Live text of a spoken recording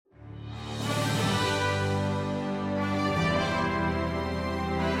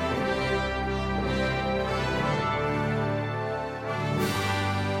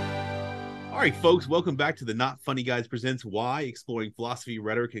All right, folks, welcome back to the Not Funny Guys Presents Why, exploring philosophy,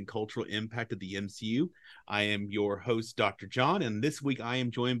 rhetoric, and cultural impact of the MCU. I am your host, Dr. John, and this week I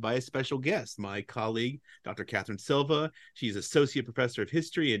am joined by a special guest, my colleague, Dr. Catherine Silva. She's Associate Professor of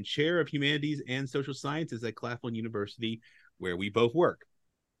History and Chair of Humanities and Social Sciences at Claflin University, where we both work.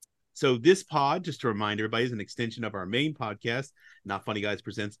 So this pod, just to remind everybody, is an extension of our main podcast, Not Funny Guys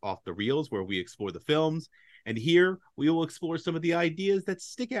Presents Off the Reels, where we explore the films. And here we will explore some of the ideas that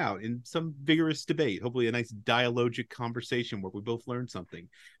stick out in some vigorous debate, hopefully a nice dialogic conversation where we both learn something.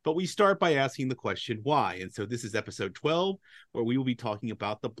 But we start by asking the question, why? And so this is episode 12, where we will be talking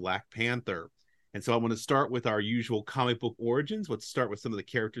about the Black Panther. And so I want to start with our usual comic book origins. Let's start with some of the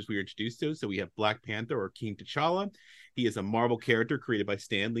characters we are introduced to. So we have Black Panther, or King T'Challa. He is a Marvel character created by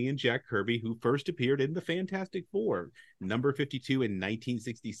Stan Lee and Jack Kirby, who first appeared in the Fantastic Four, number 52 in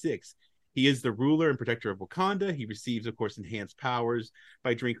 1966. He is the ruler and protector of Wakanda. He receives, of course, enhanced powers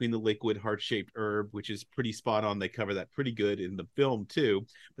by drinking the liquid heart-shaped herb, which is pretty spot on. They cover that pretty good in the film, too,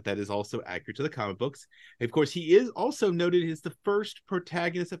 but that is also accurate to the comic books. And of course, he is also noted as the first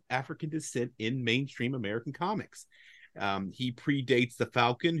protagonist of African descent in mainstream American comics. He predates the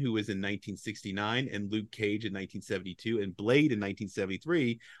Falcon, who was in 1969, and Luke Cage in 1972, and Blade in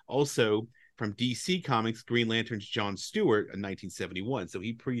 1973, also from DC Comics, Green Lantern's John Stewart in 1971. So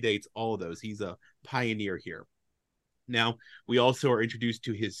he predates all of those. He's a pioneer here. Now, we also are introduced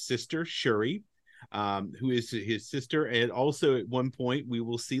to his sister, Shuri, who is his sister. And also at one point, we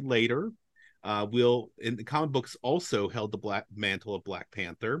will see later, will in the comic books also held the black mantle of Black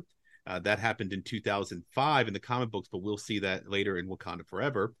Panther. That happened in 2005 in the comic books, but we'll see that later in Wakanda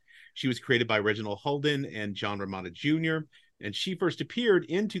Forever. She was created by Reginald Hudlin and John Romita Jr., and she first appeared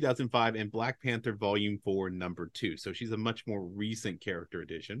in 2005 in Black Panther Volume 4, number 2. So she's a much more recent character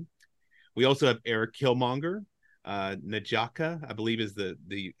addition. We also have Eric Killmonger. N'Jadaka, I believe is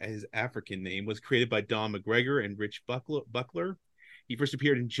his African name, was created by Don McGregor and Rich Buckler. He first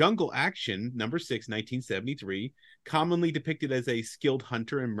appeared in Jungle Action, number 6, 1973, commonly depicted as a skilled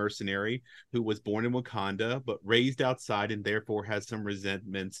hunter and mercenary who was born in Wakanda, but raised outside and therefore has some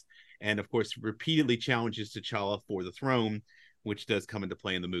resentments, and of course repeatedly challenges T'Challa for the throne, which does come into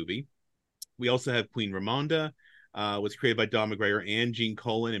play in the movie. We also have Queen Ramonda, was created by Don McGregor and Gene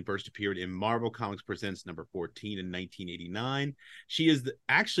Colan and first appeared in Marvel Comics Presents number 14 in 1989. She is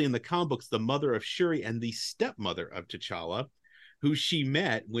actually in the comic books the mother of Shuri and the stepmother of T'Challa, who she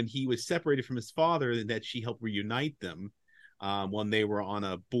met when he was separated from his father, and that she helped reunite them when they were on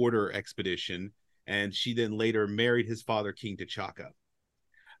a border expedition. And she then later married his father, King T'Chaka.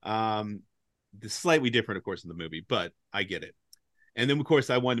 Slightly different, of course, in the movie, but I get it. And then, of course,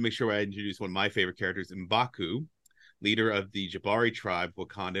 I wanted to make sure I introduced one of my favorite characters, M'Baku, leader of the Jabari tribe,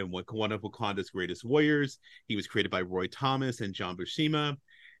 Wakanda, and one of Wakanda's greatest warriors. He was created by Roy Thomas and John Buscema,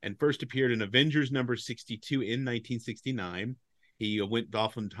 and first appeared in Avengers number 62 in 1969. He went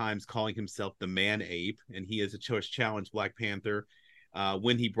oftentimes calling himself the Man-Ape, and he has challenged Black Panther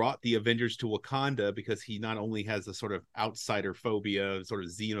when he brought the Avengers to Wakanda, because he not only has a sort of outsider phobia, sort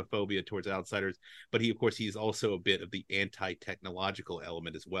of xenophobia towards outsiders, but he's also a bit of the anti-technological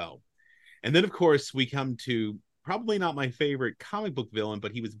element as well. And then, of course, we come to probably not my favorite comic book villain,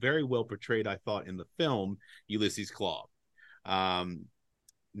 but he was very well portrayed, I thought, in the film, Ulysses Klaue.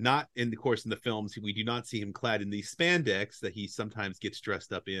 Not in the course in the films, we do not see him clad in the spandex that he sometimes gets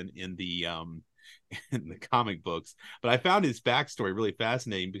dressed up in the comic books. But I found his backstory really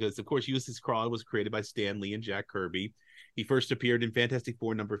fascinating because, of course, Ulysses Klaue was created by Stan Lee and Jack Kirby. He first appeared in Fantastic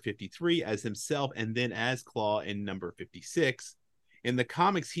Four number 53 as himself, and then as Klaue in number 56. In the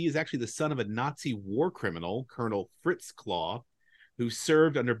comics, he is actually the son of a Nazi war criminal, Colonel Fritz Klaue, who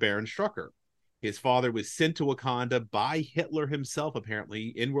served under Baron Strucker. His father was sent to Wakanda by Hitler himself, apparently,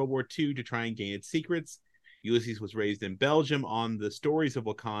 in World War II to try and gain its secrets. Ulysses was raised in Belgium on the stories of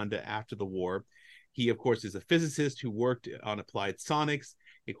Wakanda after the war. He, of course, is a physicist who worked on applied sonics,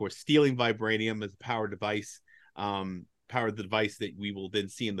 of course, stealing vibranium as a power device, the device that we will then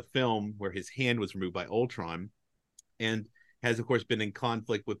see in the film where his hand was removed by Ultron, and has, of course, been in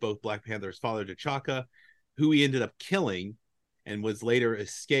conflict with both Black Panther's father, T'Chaka, who he ended up killing, and was later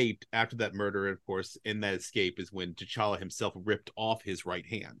escaped after that murder. Of course, in that escape is when T'Challa himself ripped off his right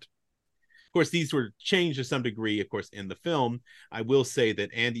hand. Of course, these were changed to some degree, of course, in the film. I will say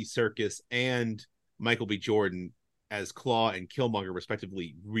that Andy Serkis and Michael B. Jordan as Klaue and Killmonger,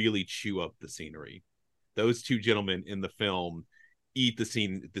 respectively, really chew up the scenery. Those two gentlemen in the film eat the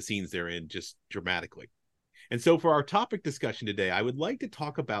scenes they're in just dramatically. And so for our topic discussion today, I would like to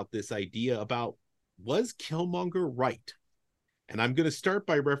talk about this idea about, was Killmonger right? And I'm going to start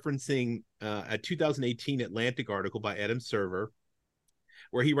by referencing a 2018 Atlantic article by Adam Server,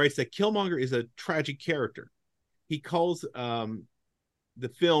 where he writes that Killmonger is a tragic character. He calls the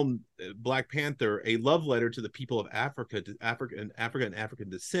film Black Panther a love letter to the people of Africa, and African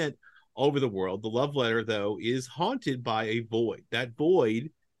descent over the world. The love letter, though, is haunted by a void. That void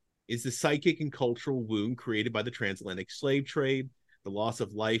is the psychic and cultural wound created by the transatlantic slave trade, the loss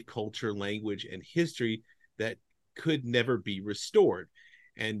of life, culture, language, and history that could never be restored.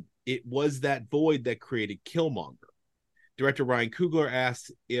 And it was that void that created Killmonger. Director Ryan Coogler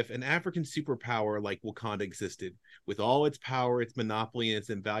asks, if an African superpower like Wakanda existed, with all its power, its monopoly, and its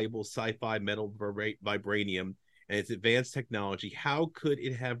invaluable sci-fi metal vibranium, and its advanced technology, how could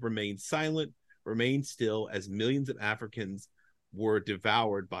it have remained silent, remained still, as millions of Africans were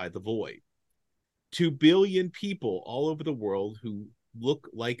devoured by the void? 2 billion people all over the world who look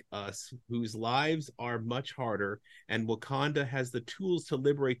like us, whose lives are much harder, and Wakanda has the tools to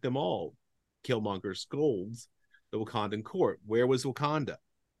liberate them all. Killmonger scolds the Wakandan court. Where was Wakanda?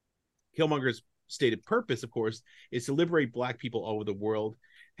 Killmonger's stated purpose, of course, is to liberate Black people all over the world,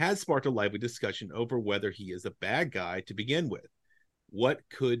 has sparked a lively discussion over whether he is a bad guy to begin with. What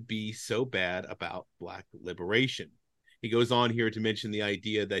could be so bad about Black liberation? He goes on here to mention the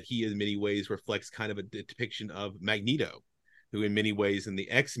idea that he in many ways reflects kind of a depiction of Magneto, who in many ways in the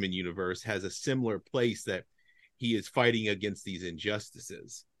X-Men universe has a similar place that he is fighting against these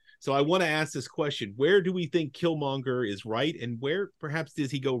injustices. So I want to ask this question: where do we think Killmonger is right, and where perhaps does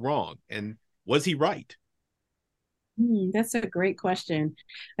he go wrong? And was he right? That's a great question.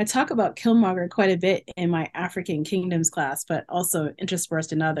 I talk about Killmonger quite a bit in my African Kingdoms class, but also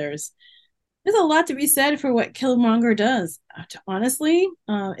interspersed in others. There's a lot to be said for what Killmonger does. Honestly,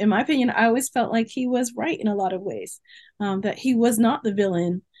 in my opinion, I always felt like he was right in a lot of ways, that he was not the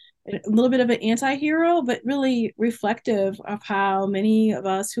villain, a little bit of an anti-hero, but really reflective of how many of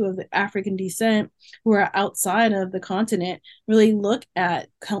us who have African descent, who are outside of the continent, really look at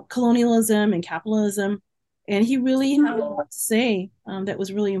colonialism and capitalism. And he really had a lot to say that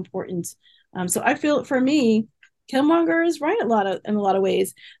was really important. So I feel for me, Killmonger is right in a lot of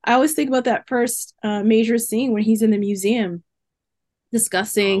ways. I always think about that first major scene when he's in the museum Oh, I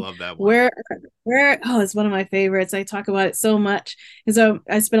discussing love that one. where it's one of my favorites. I talk about it so much. And so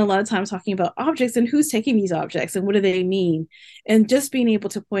I spend a lot of time talking about objects and who's taking these objects and what do they mean. And just being able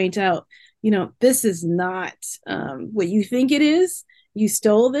to point out, this is not what you think it is. You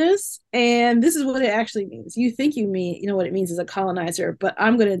stole this, and this is what it actually means. You think what it means as a colonizer, but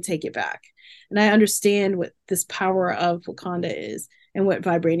I'm going to take it back. And I understand what this power of Wakanda is and what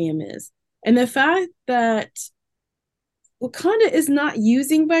vibranium is. And the fact that Wakanda is not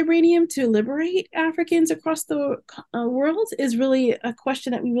using vibranium to liberate Africans across the world is really a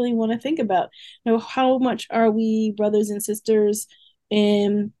question that we really want to think about. How much are we brothers and sisters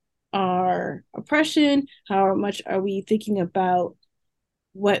in our oppression? How much are we thinking about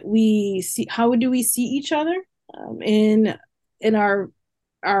what we see? How do we see each other in our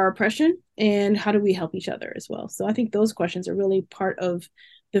oppression, and how do we help each other as well? So I think those questions are really part of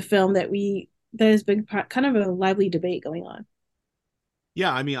the film that has been kind of a lively debate going on.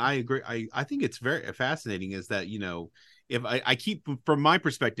 Yeah, I mean, I agree. I think it's very fascinating is that, if I keep, from my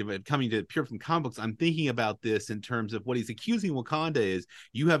perspective and coming to pure from comic books, I'm thinking about this in terms of what he's accusing Wakanda is,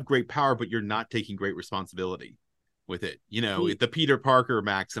 you have great power, but you're not taking great responsibility with it. The Peter Parker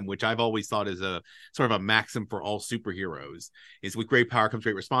maxim, which I've always thought is a sort of a maxim for all superheroes, is with great power comes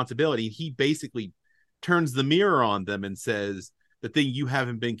great responsibility. And he basically turns the mirror on them and says, the thing you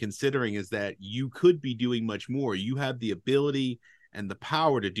haven't been considering is that you could be doing much more. You have the ability and the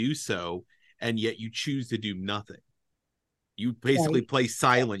power to do so, and yet you choose to do nothing. You basically Right. play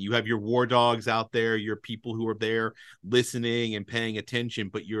silent. You have your war dogs out there, your people who are there listening and paying attention,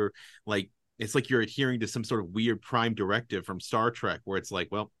 but you're like, it's like you're adhering to some sort of weird prime directive from Star Trek where it's like,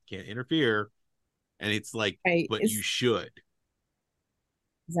 well, can't interfere. And it's like, Right. but you It's should.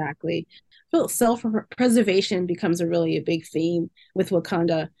 exactly. Well, self-preservation becomes a big theme with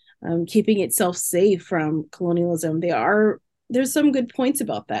Wakanda, keeping itself safe from colonialism. There's some good points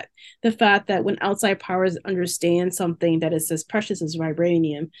about that. The fact that when outside powers understand something that is as precious as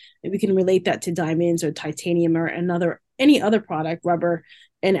vibranium, we can relate that to diamonds or titanium or any other product, rubber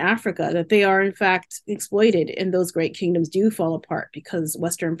in Africa, that they are in fact exploited, and those great kingdoms do fall apart because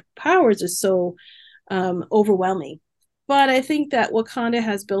Western powers are so overwhelming. But I think that Wakanda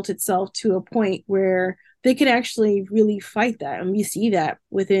has built itself to a point where they can actually really fight that. And we see that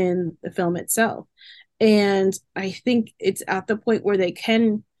within the film itself. And I think it's at the point where they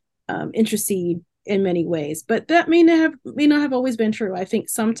can intercede in many ways. But that may not have always been true. I think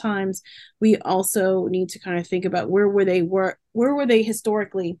sometimes we also need to kind of think about where were they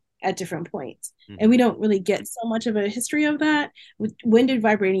historically at different points. And Mm-hmm. we don't really get so much of a history of that. When did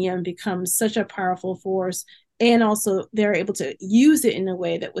vibranium become such a powerful force? And also, they're able to use it in a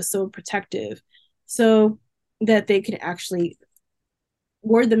way that was so protective, so that they could actually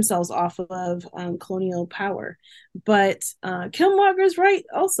ward themselves off of colonial power. But Killmonger's right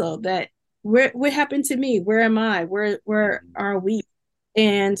also that what happened to me? Where am I? Where Mm-hmm. are we?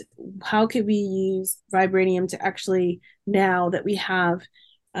 And how could we use vibranium to actually, now that we have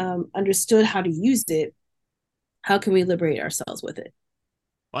understood how to use it, how can we liberate ourselves with it?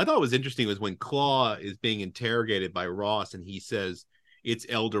 What I thought was interesting was when Claw is being interrogated by Ross and he says it's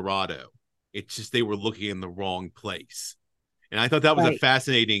El Dorado. It's just they were looking in the wrong place. And I thought that was a Right.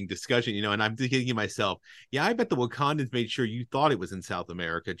 fascinating discussion, and I'm thinking to myself, yeah, I bet the Wakandans made sure you thought it was in South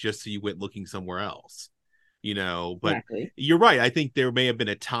America just so you went looking somewhere else, but Exactly. you're right. I think there may have been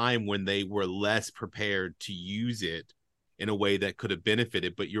a time when they were less prepared to use it in a way that could have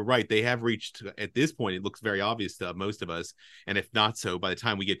benefited. But you're right. They have reached, at this point, it looks very obvious to most of us. And if not so, by the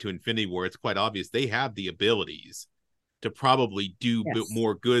time we get to Infinity War, it's quite obvious they have the abilities to probably do Yes.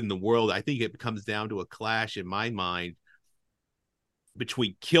 more good in the world. I think it comes down to a clash in my mind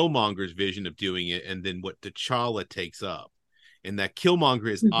between Killmonger's vision of doing it and then what T'Challa takes up. And that Killmonger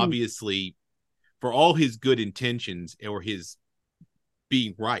is Mm-hmm. obviously, for all his good intentions or his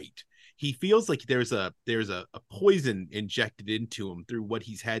being right, he feels like there's a poison injected into him through what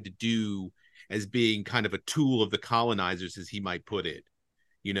he's had to do as being kind of a tool of the colonizers, as he might put it.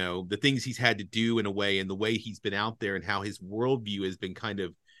 The things he's had to do in a way, and the way he's been out there, and how his worldview has been kind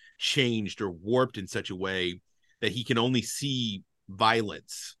of changed or warped in such a way that he can only see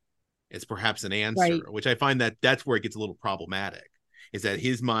violence as perhaps an answer, Right. which I find that that's where it gets a little problematic. Is that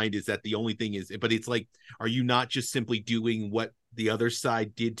his mind is that the only thing is, but it's like, are you not just simply doing what the other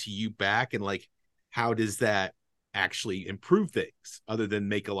side did to you back? And like, how does that actually improve things other than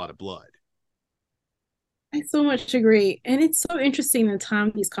make a lot of blood? I so much agree. And it's so interesting the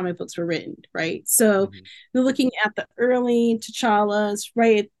time these comic books were written, right? So Mm-hmm. we're looking at the early T'Challa's,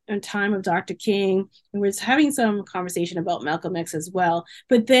 right in time of Dr. King, and we're having some conversation about Malcolm X as well.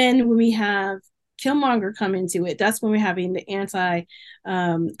 But then when we have Killmonger come into it, that's when we're having the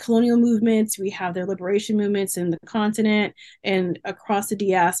anti-colonial movements. We have their liberation movements in the continent and across the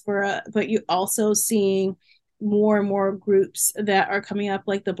diaspora. But you also seeing more and more groups that are coming up,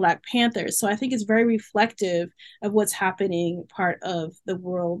 like the Black Panthers. So I think it's very reflective of what's happening, part of the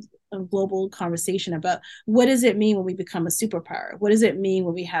world of global conversation about what does it mean when we become a superpower? What does it mean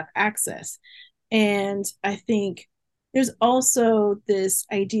when we have access? And I think there's also this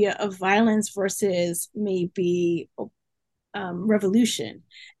idea of violence versus maybe revolution.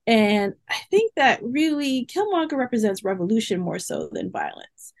 And I think that really Killmonger represents revolution more so than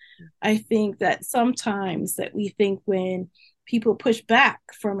violence. I think that sometimes that we think when people push back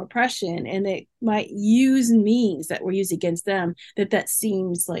from oppression and they might use means that were used against them, that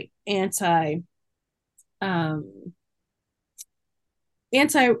seems like um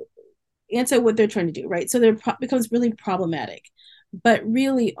anti anti what they're trying to do, right? So there becomes really problematic. But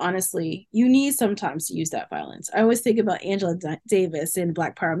really, honestly, you need sometimes to use that violence. I always think about Angela Davis in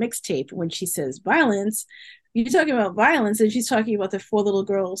Black Power mixtape when she says violence. You're talking about violence, and she's talking about the four little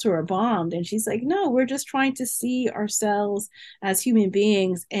girls who are bombed, and she's like, "No, we're just trying to see ourselves as human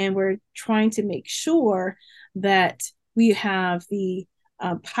beings, and we're trying to make sure that we have the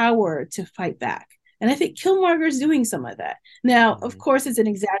power to fight back." And I think Killmonger is doing some of that. Now, of Mm-hmm. course, it's an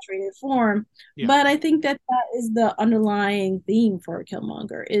exaggerated form, Yeah. but I think that that is the underlying theme for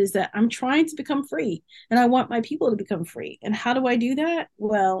Killmonger, is that I'm trying to become free and I want my people to become free. And how do I do that?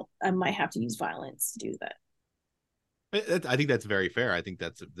 Well, I might have to use violence to do that. I think that's very fair. I think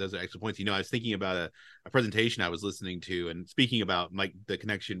those are excellent points. I was thinking about a presentation I was listening to, and speaking about the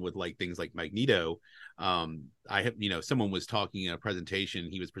connection with like things like Magneto. I have, someone was talking in a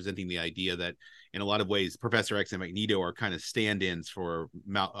presentation. He was presenting the idea that in a lot of ways, Professor X and Magneto are kind of stand-ins for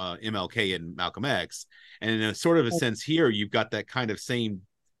MLK and Malcolm X, and in a sort of a sense here, you've got that kind of same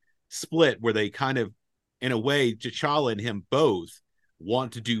split where they kind of, in a way, T'Challa and him both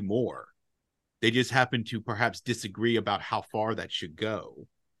want to do more. They just happen to perhaps disagree about how far that should go.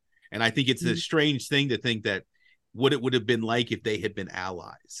 And I think it's a strange thing to think that what it would have been like if they had been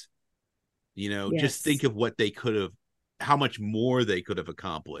allies. Just think Yes. of what they could have, how much more they could have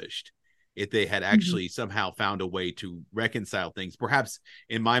accomplished if they had Mm-hmm. actually somehow found a way to reconcile things. Perhaps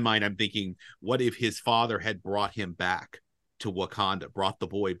in my mind, I'm thinking, what if his father had brought him back to Wakanda, brought the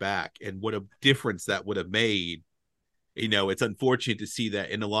boy back, and what a difference that would have made. It's unfortunate to see that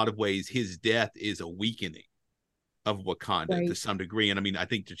in a lot of ways his death is a weakening of Wakanda to Right. some degree. And I mean, I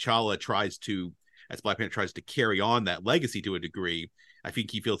think T'Challa tries to as Black Panther tries to carry on that legacy to a degree, I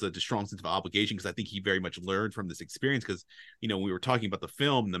think he feels a strong sense of obligation, because I think he very much learned from this experience. Because, when we were talking about the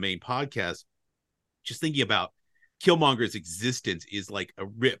film in the main podcast, just thinking about Killmonger's existence is like a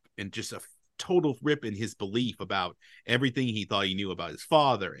rip, and just a total rip in his belief about everything he thought he knew about his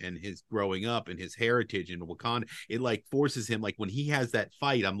father and his growing up and his heritage in Wakanda. It like forces him, like when he has that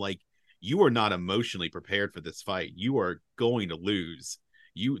fight, I'm like, you are not emotionally prepared for this fight. You are going to lose.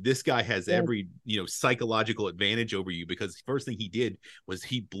 This guy has every psychological advantage over you, because the first thing he did was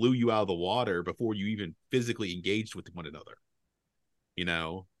he blew you out of the water before you even physically engaged with one another.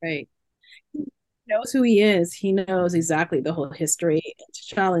 Right. He knows who he is. He knows exactly the whole history.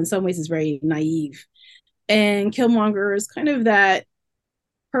 T'Challa in some ways is very naive, and Killmonger is kind of that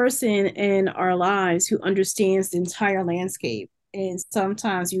person in our lives who understands the entire landscape. And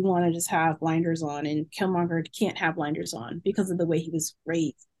sometimes you want to just have blinders on, and Killmonger can't have blinders on because of the way he was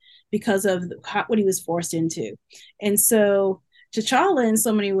raised, because of what he was forced into. And so T'Challa in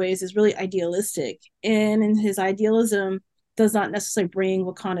so many ways is really idealistic, and in his idealism does not necessarily bring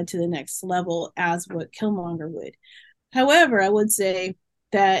Wakanda to the next level as what Killmonger would. However, I would say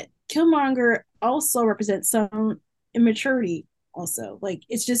that Killmonger also represents some immaturity also. Like,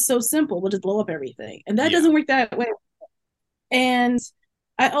 it's just so simple, we'll just blow up everything, and that doesn't work that way. And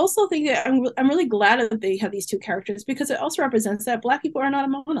I also think that I'm really glad that they have these two characters, because it also represents that Black people are not a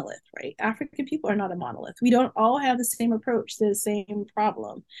monolith, right? African people are not a monolith. We don't all have the same approach to the same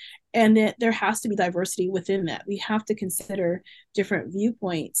problem, and that there has to be diversity within that. We have to consider different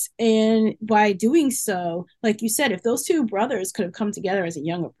viewpoints, and by doing so, like you said, if those two brothers could have come together as a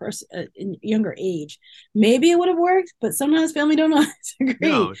younger person, in younger age, maybe it would have worked. But sometimes family don't always agree.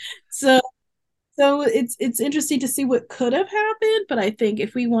 No. So it's interesting to see what could have happened, but I think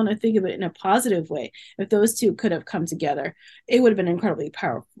if we want to think of it in a positive way, if those two could have come together, it would have been an incredibly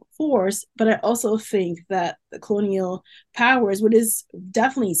powerful force. But I also think that the colonial powers would have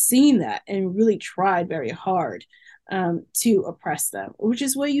definitely seen that and really tried very hard to oppress them, which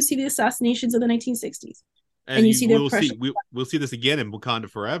is why you see the assassinations of the 1960s. And you see the oppression. We'll see this again in Wakanda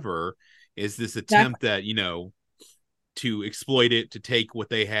Forever, is this attempt that, to exploit it, to take what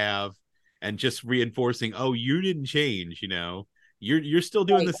they have, and just reinforcing, oh, you didn't change, you're still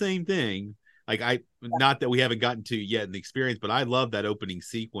doing the same thing. Like, not that we haven't gotten to yet in the experience, but I love that opening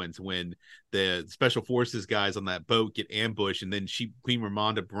sequence when the special forces guys on that boat get ambushed, and then Queen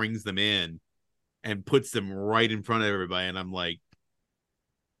Ramonda brings them in and puts them right in front of everybody. And I'm like,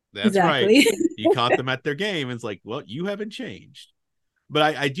 that's right. You caught them at their game. And it's like, well, you haven't changed.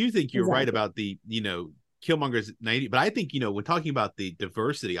 But I do think you're right about the, Killmonger's 90, but I think, when talking about the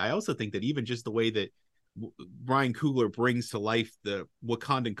diversity, I also think that even just the way that Ryan Coogler brings to life the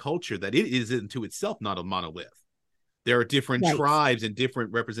Wakandan culture, that it is into itself not a monolith. There are different tribes and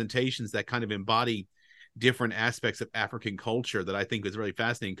different representations that kind of embody different aspects of African culture that I think is really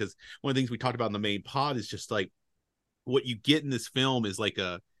fascinating. Because one of the things we talked about in the main pod is just like, what you get in this film is like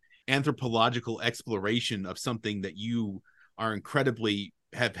a anthropological exploration of something that you are incredibly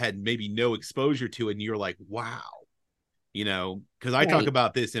have had maybe no exposure to, and you're like, wow, because I talk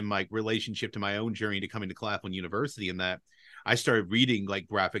about this in my relationship to my own journey to coming to Claflin University, and that I started reading like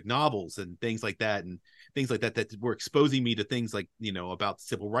graphic novels and things like that that were exposing me to things like, about the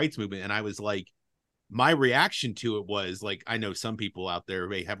civil rights movement. And I was like, my reaction to it was like, I know some people out there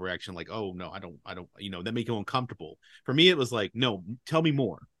may have a reaction like, oh no, I don't, that make you uncomfortable. For me, it was like, no, tell me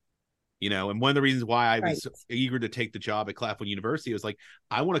more. And one of the reasons why I was so eager to take the job at Claflin University was like,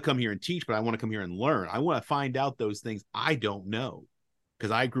 I want to come here and teach, but I want to come here and learn. I want to find out those things I don't know,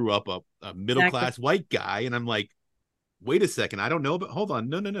 because I grew up a middle-class white guy, and I'm like, wait a second, I don't know, but hold on,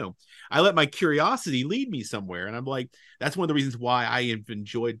 no. I let my curiosity lead me somewhere, and I'm like, that's one of the reasons why I have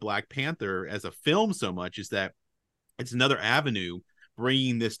enjoyed Black Panther as a film so much, is that it's another avenue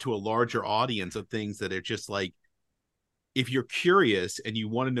bringing this to a larger audience of things that are just like, if you're curious and you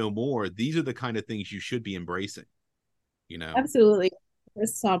want to know more, these are the kind of things you should be embracing, Absolutely. I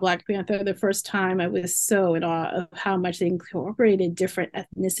saw Black Panther the first time, I was so in awe of how much they incorporated different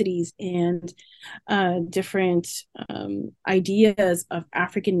ethnicities and different ideas of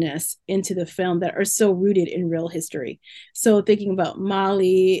Africanness into the film that are so rooted in real history. So thinking about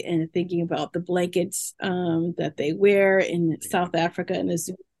Mali, and thinking about the blankets that they wear in South Africa and the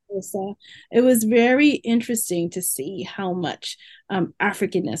Zulu. It was very interesting to see how much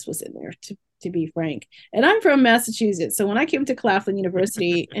Africanness was in there, to be frank. And I'm from Massachusetts, so when I came to Claflin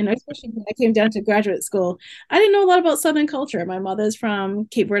University, and especially when I came down to graduate school, I didn't know a lot about Southern culture. My mother's from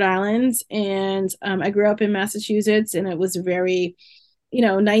Cape Verde Islands, and I grew up in Massachusetts, and it was very,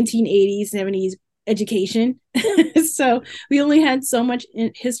 1980s, 70s education. So we only had so much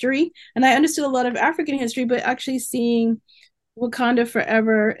in history, and I understood a lot of African history, but actually seeing Wakanda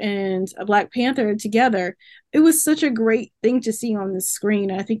Forever and a Black Panther together, it was such a great thing to see on the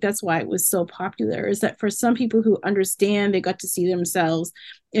screen. I think that's why it was so popular, is that for some people who understand, they got to see themselves.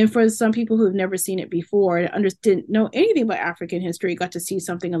 And for some people who've never seen it before and didn't know anything about African history, got to see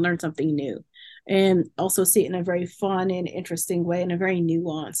something and learn something new. And also see it in a very fun and interesting way, in a very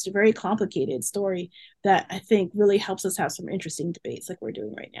nuanced, a very complicated story that I think really helps us have some interesting debates like we're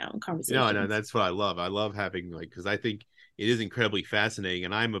doing right now in conversations. No, that's what I love. I love having like, because I think it is incredibly fascinating,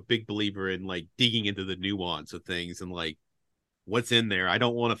 and I'm a big believer in like digging into the nuance of things and like what's in there. I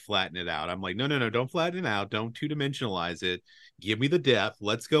don't want to flatten it out. I'm like, no, don't flatten it out. Don't two-dimensionalize it. Give me the depth.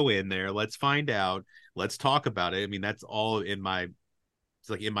 Let's go in there. Let's find out. Let's talk about it. I mean, that's all in my, it's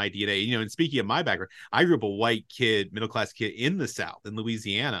like in my DNA. You know, and speaking of my background, I grew up a white kid, middle class kid in the South, in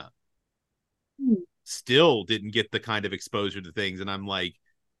Louisiana. Still didn't get the kind of exposure to things. And I'm like,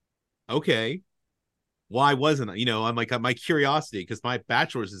 okay, why wasn't I? You know, I'm like, my curiosity, because my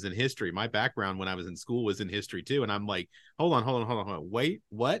bachelor's is in history. My background when I was in school was in history too. And I'm like, hold on. Wait,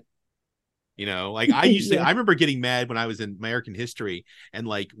 what? You know, like I used to, Yeah. I remember getting mad when I was in American history, and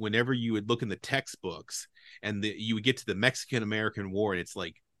like whenever you would look in the textbooks and you would get to the Mexican American War, and it's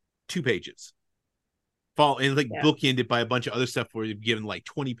like 2 pages, fall and like Yeah. bookended by a bunch of other stuff where you've given like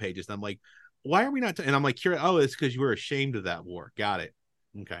 20 pages. And I'm like, why are we not? And I'm like, curious. Oh, it's because you were ashamed of that war. Got it.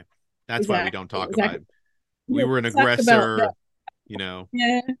 Okay, that's why we Exactly. don't talk about Exactly. it. We Yeah, were an talk about that. aggressor. You know,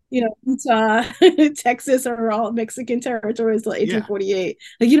 Yeah, Utah, Texas are all Mexican territories till yeah. 1848.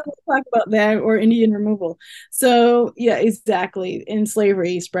 Like you don't talk about that or Indian removal. So yeah, exactly. And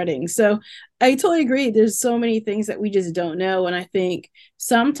slavery spreading. So I totally agree. There's so many things that we just don't know. And I think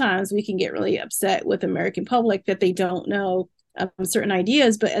sometimes we can get really upset with the American public that they don't know certain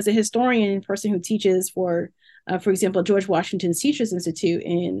ideas. But as a historian, person who teaches for example, George Washington's Teachers Institute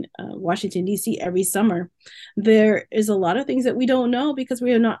in Washington, D.C., every summer, there is a lot of things that we don't know because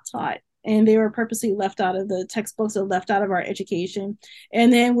we are not taught. And they were purposely left out of the textbooks or left out of our education.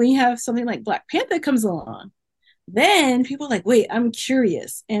 And then when you have something like Black Panther comes along, then people are like, wait, I'm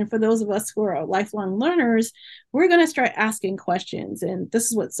curious. And for those of us who are lifelong learners, we're going to start asking questions. And this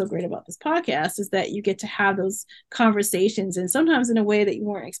is what's so great about this podcast, is that you get to have those conversations, and sometimes in a way that you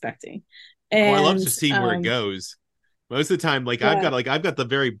weren't expecting. Oh, I love And just seeing where it goes. Most of the time, like yeah, I've got the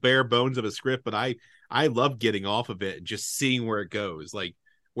very bare bones of a script, but I love getting off of it and just seeing where it goes. Like,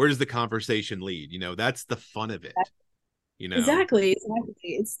 where does the conversation lead? You know, that's the fun of it. You know, exactly.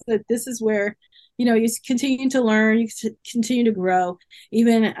 It's that this is where you continue to learn, you continue to grow.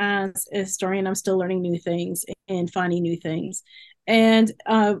 Even as a historian, I'm still learning new things and finding new things. And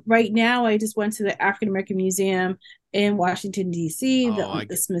right now, I just went to the African American Museum in Washington D.C., oh,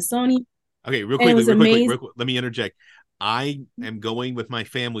 the Smithsonian, okay, and it was amazing. let me interject. I am going with my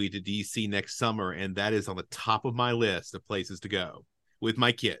family to DC next summer, and that is on the top of my list of places to go with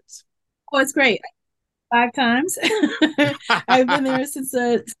my kids. Oh, it's great. 5 times. I've been there since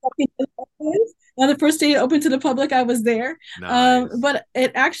the on the first day it opened to the public. I was there, Nice. but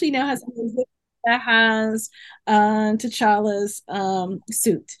it actually now has a museum that has T'Challa's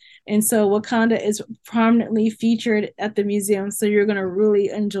suit, and so Wakanda is prominently featured at the museum. So you're gonna really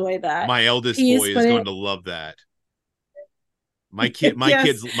enjoy that My eldest piece. boy is But going to love that. yes, My but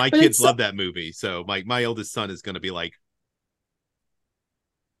kids it's so love that movie. So my eldest son is going to be like,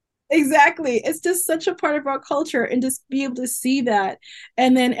 exactly. It's just such a part of our culture, and just be able to see that,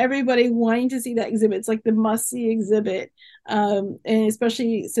 and then everybody wanting to see that exhibit. It's like the must see exhibit. And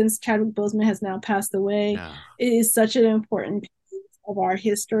especially since Chadwick Boseman has now passed away, no. it is such an important piece of our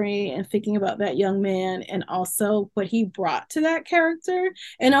history, and thinking about that young man and also what he brought to that character.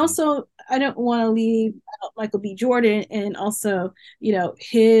 And Mm-hmm. also, I don't want to leave out Michael B. Jordan, and also,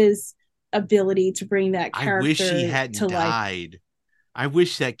 his ability to bring that I wish he character hadn't to life. died. I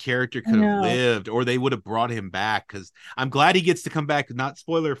wish that character I could have know. lived, or they would have brought him back, because I'm glad he gets to come back. Not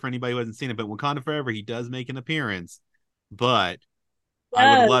spoiler for anybody who hasn't seen it, but Wakanda Forever, he does make an appearance. But I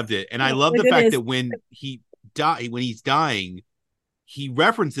would have Yes. loved it. And I Oh love my the fact goodness. that when he's dying, he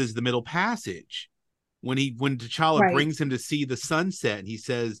references the middle passage. When T'Challa Right. brings him to see the sunset, and he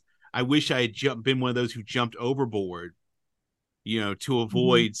says, I wish I had been one of those who jumped overboard, to Mhm.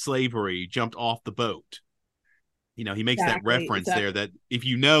 avoid slavery, jumped off the boat. He makes that Exactly. reference there Exactly. that if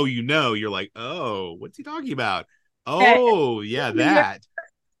you're like, oh, what's he talking about? Yeah, Oh, yeah, that.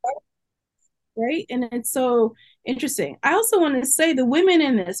 right. And it's so interesting. I also want to say the women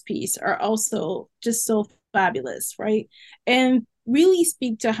in this piece are also just so fabulous, right? And really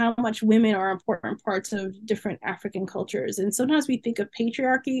speak to how much women are important parts of different African cultures. And sometimes we think of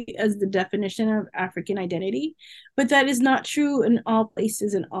patriarchy as the definition of African identity, but that is not true in all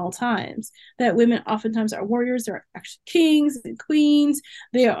places and all times. That women oftentimes are warriors, they're actually kings and queens.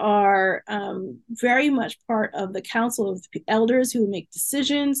 They are very much part of the council of the elders who make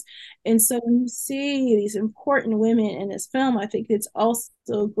decisions. And so when you see these important women in this film, I think it's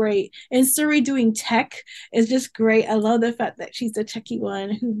also great. And Suri doing tech is just great. I love the fact that she's the techie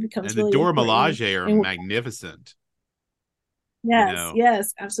one who becomes And the really Dora important. Milaje are And magnificent. yes,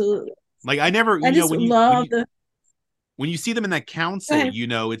 yes, absolutely. Like I never, I just love the when you see them in that council,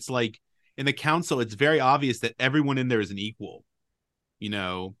 it's like in the council, it's very obvious that everyone in there is an equal.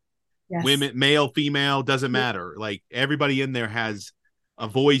 Yes. Women, male, female, doesn't matter. Like everybody in there has a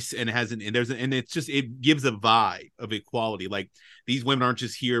voice and it gives a vibe of equality. Like these women aren't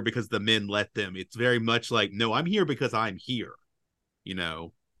just here because the men let them. It's very much like, no, I'm here because I'm here.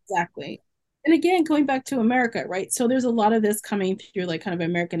 Exactly. And again, going back to America, right? So there's a lot of this coming through like kind of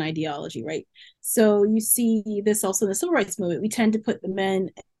American ideology, right? So you see this also in the civil rights movement. We tend to put the men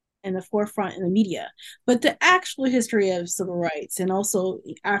in the forefront in the media. But the actual history of civil rights and also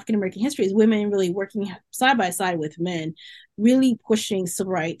African American history is women really working side by side with men, really pushing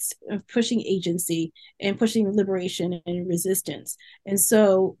civil rights, pushing agency, and pushing liberation and resistance. And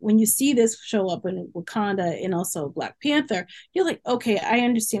so when you see this show up in Wakanda and also Black Panther, you're like, okay, I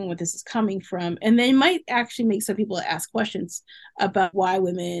understand where this is coming from. And they might actually make some people ask questions about why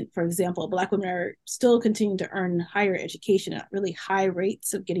women, for example, Black women are still continuing to earn higher education at really high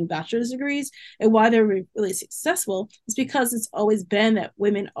rates of getting bachelor's degrees, and why they're really successful is because it's always been that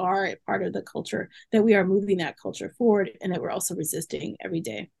women are a part of the culture, that we are moving that culture forward, and that we're also resisting every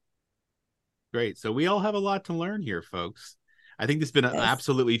day. Great. So we all have a lot to learn here, folks. I think this has been an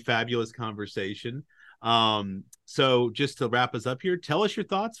absolutely fabulous conversation. So just to wrap us up here, tell us your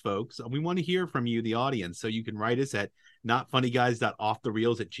thoughts, folks. We want to hear from you, the audience. So you can write us at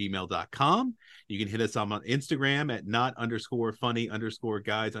notfunnyguys.offthereels@gmail.com. You can hit us on Instagram at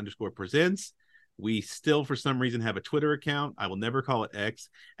not_funny_guys_presents. We still, for some reason, have a Twitter account. I will never call it X,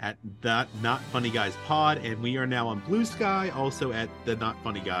 at that Not Funny Guys Pod. And we are now on Blue Sky, also at the Not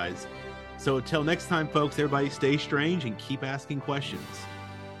Funny Guys. So until next time, folks, everybody stay strange and keep asking questions.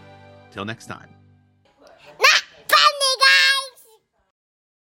 Till next time.